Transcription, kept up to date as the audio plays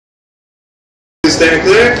stand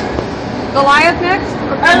clear. Goliath next?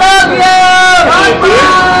 I love you!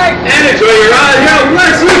 Bye! And enjoy your ride. Yo,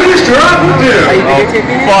 let's look at this drop with you. Oh,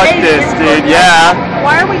 fuck this, dude. Yeah.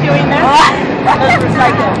 Why are we doing this?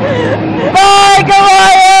 Bye,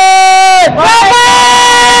 Goliath! Bye!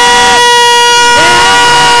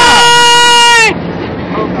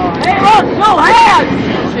 Hey, look, Goliath!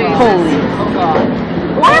 Holy. Oh, God.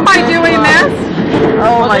 Why am I doing this?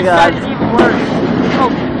 Oh, my God.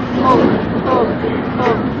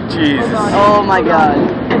 Jesus. Oh, my God.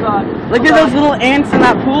 Look at those little ants in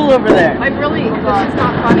that pool over there. I really, this is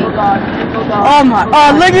not funny. Oh, my.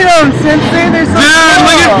 Oh, look at them, Sensei. They're so Dude, small.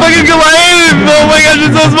 look at fucking Goliath! Oh my gosh,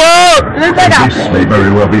 it's so small! Look at that. This may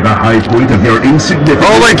very well be the high point of your insignificant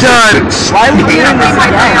Oh my God! Why are we doing this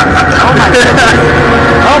again? Oh, my goodness.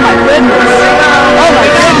 Oh, my goodness. Oh, my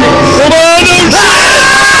goodness. Hold on! Oh, shit!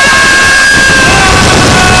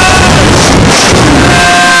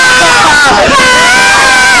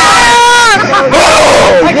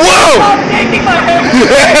 Whoa!